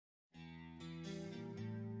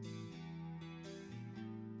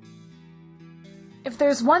If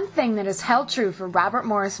there's one thing that has held true for Robert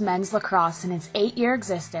Morris men's lacrosse in its 8-year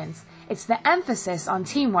existence, it's the emphasis on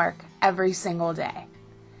teamwork every single day.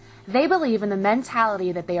 They believe in the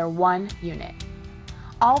mentality that they are one unit.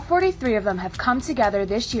 All 43 of them have come together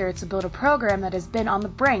this year to build a program that has been on the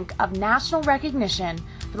brink of national recognition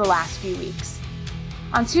for the last few weeks.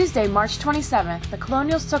 On Tuesday, March 27th, the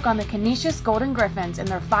Colonials took on the Canisius Golden Griffins in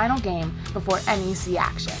their final game before NEC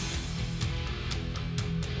action.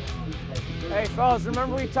 Hey fellas,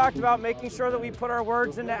 remember we talked about making sure that we put our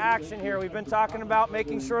words into action here. We've been talking about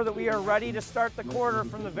making sure that we are ready to start the quarter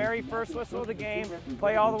from the very first whistle of the game,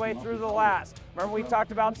 play all the way through the last. Remember we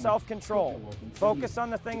talked about self-control. Focus on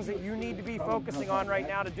the things that you need to be focusing on right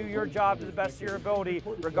now to do your job to the best of your ability,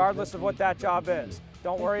 regardless of what that job is.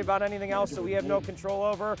 Don't worry about anything else that we have no control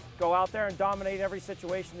over. Go out there and dominate every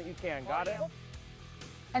situation that you can. Got it?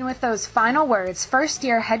 And with those final words,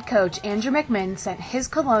 first-year head coach Andrew McMinn sent his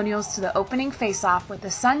Colonials to the opening face-off with the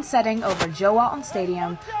sun setting over Joe Walton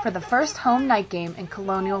Stadium for the first home night game in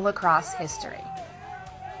Colonial lacrosse history.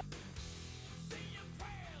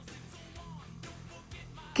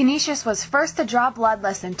 Canisius was first to draw blood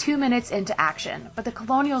less than 2 minutes into action, but the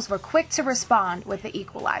Colonials were quick to respond with the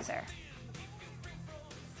equalizer.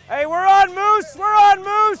 Hey, we're on, Moose! We're on,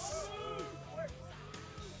 Moose!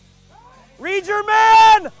 Read your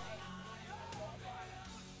man!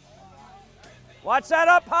 Watch that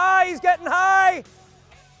up high, he's getting high!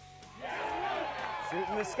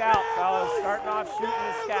 Shooting the scout, fellas. Starting off shooting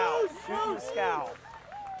the scout. Shooting the scout.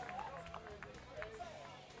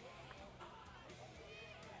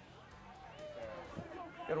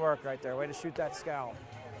 Good work right there. Way to shoot that scout.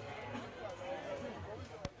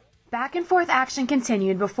 Back and forth action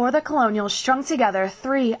continued before the Colonials strung together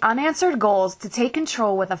 3 unanswered goals to take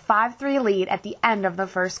control with a 5-3 lead at the end of the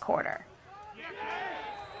first quarter.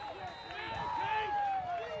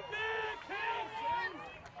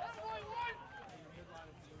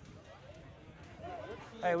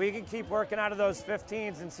 Hey, we can keep working out of those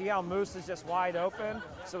 15s and see how Moose is just wide open,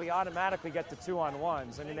 so we automatically get the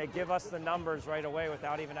 2-on-1s. I mean, they give us the numbers right away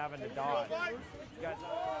without even having to dodge.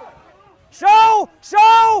 Show!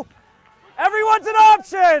 Show! Everyone's an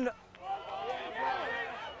option!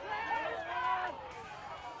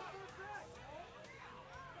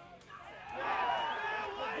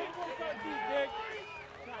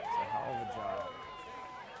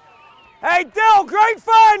 Hey, Dill, great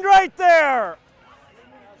find right there!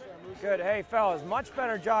 Good. Hey, fellas, much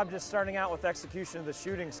better job just starting out with execution of the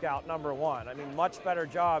shooting scout, number 1. I mean, much better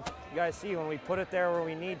job. You guys see when we put it there where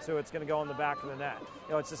we need to, it's going to go in the back of the net.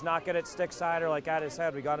 You know, it's just not good at stick side or like at his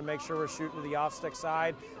head. We got to make sure we're shooting to the off stick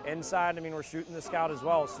side. Inside, I mean, we're shooting the scout as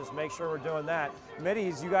well, so just make sure we're doing that.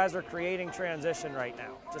 Middies, you guys are creating transition right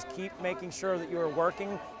now. Just keep making sure that you are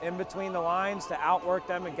working in between the lines to outwork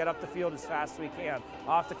them and get up the field as fast as we can.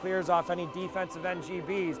 Off the clears, off any defensive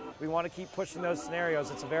NGBs, we want to keep pushing those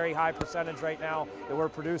scenarios. It's a very high percentage right now that we're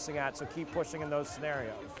producing at, so keep pushing in those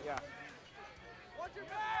scenarios. Yeah.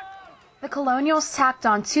 The Colonials tacked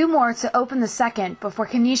on 2 more to open the second before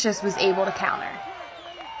Canisius was able to counter.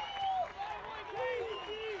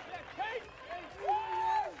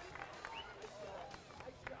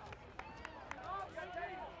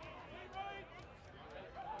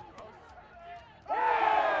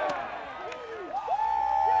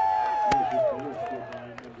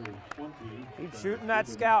 Keep shooting that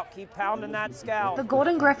scout. Keep pounding that scout. The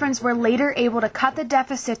Golden Griffins were later able to cut the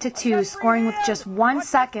deficit to 2, scoring with just 1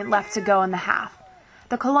 second left to go in the half.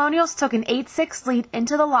 The Colonials took an 8-6 lead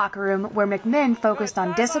into the locker room where McMinn focused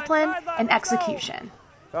on discipline and execution.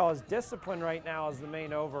 Fellas, discipline right now is the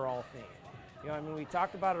main overall theme. You know, I mean, we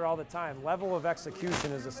talk about it all the time. Level of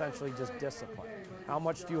execution is essentially just discipline. How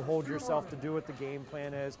much do you hold yourself to do what the game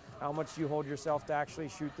plan is? How much do you hold yourself to actually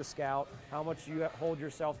shoot the scout? How much do you hold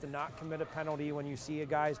yourself to not commit a penalty when you see a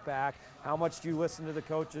guy's back? How much do you listen to the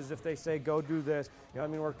coaches if they say, go do this? You know, I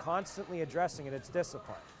mean, we're constantly addressing it. It's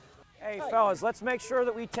discipline. Hey, fellas, let's make sure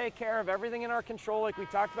that we take care of everything in our control like we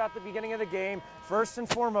talked about at the beginning of the game. First and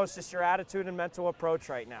foremost, just your attitude and mental approach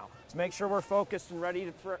right now. Let's make sure we're focused and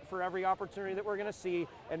ready for every opportunity that we're going to see,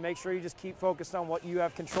 and make sure you just keep focused on what you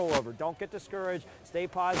have control over. Don't get discouraged. Stay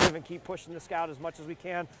positive and keep pushing the scout as much as we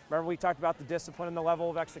can. Remember, we talked about the discipline and the level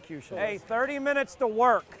of execution. Hey, 30 minutes to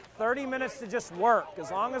work. 30 minutes to just work. As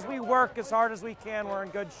long as we work as hard as we can, we're in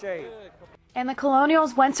good shape. And the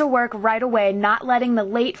Colonials went to work right away, not letting the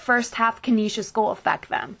late first half Canisius goal affect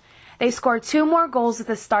them. They scored 2 more goals at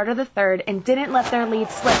the start of the third and didn't let their lead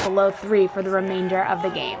slip below 3 for the remainder of the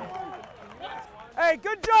game. Hey,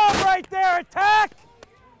 good job right there, attack!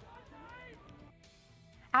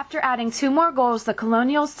 After adding 2 more goals, the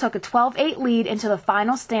Colonials took a 12-8 lead into the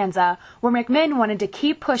final stanza, where McMinn wanted to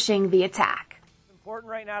keep pushing the attack.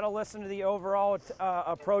 Important right now to listen to the overall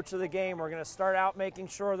approach of the game. We're going to start out making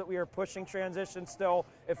sure that we are pushing transition still.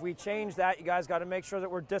 If we change that, you guys got to make sure that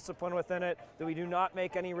we're disciplined within it, that we do not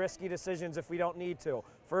make any risky decisions if we don't need to.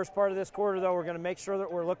 First part of this quarter, though, we're going to make sure that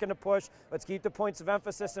we're looking to push. Let's keep the points of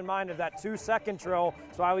emphasis in mind of that 2-second drill.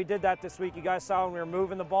 That's why we did that this week. You guys saw when we were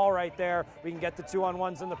moving the ball right there, we can get the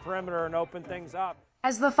 2-on-1s in the perimeter and open things up.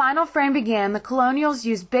 As the final frame began, the Colonials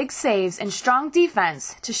used big saves and strong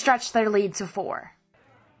defense to stretch their lead to 4.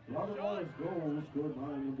 Robert Morris goal scored by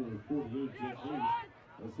number 48, Jeff Reese,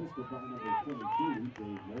 assisted by number 22,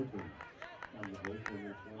 Dave Merton. On the goal for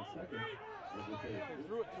this 1 second.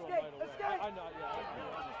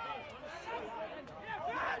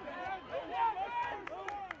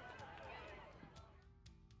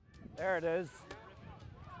 There it is.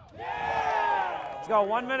 Let's go.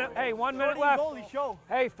 1 minute. Hey, 1 minute left.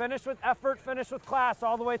 Hey, finish with effort, finish with class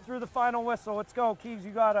all the way through the final whistle. Let's go, Keeves,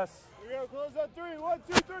 you got us. We're going to close at 3. 1,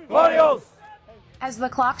 2, 3. Colonials! As the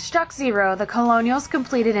clock struck 0, the Colonials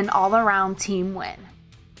completed an all-around team win.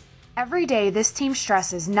 Every day, this team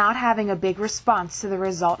stresses not having a big response to the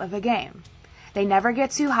result of a game. They never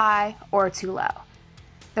get too high or too low.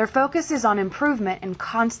 Their focus is on improvement and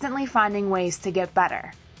constantly finding ways to get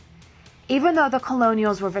better. Even though the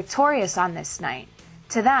Colonials were victorious on this night,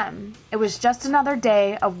 to them, it was just another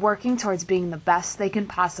day of working towards being the best they can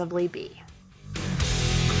possibly be.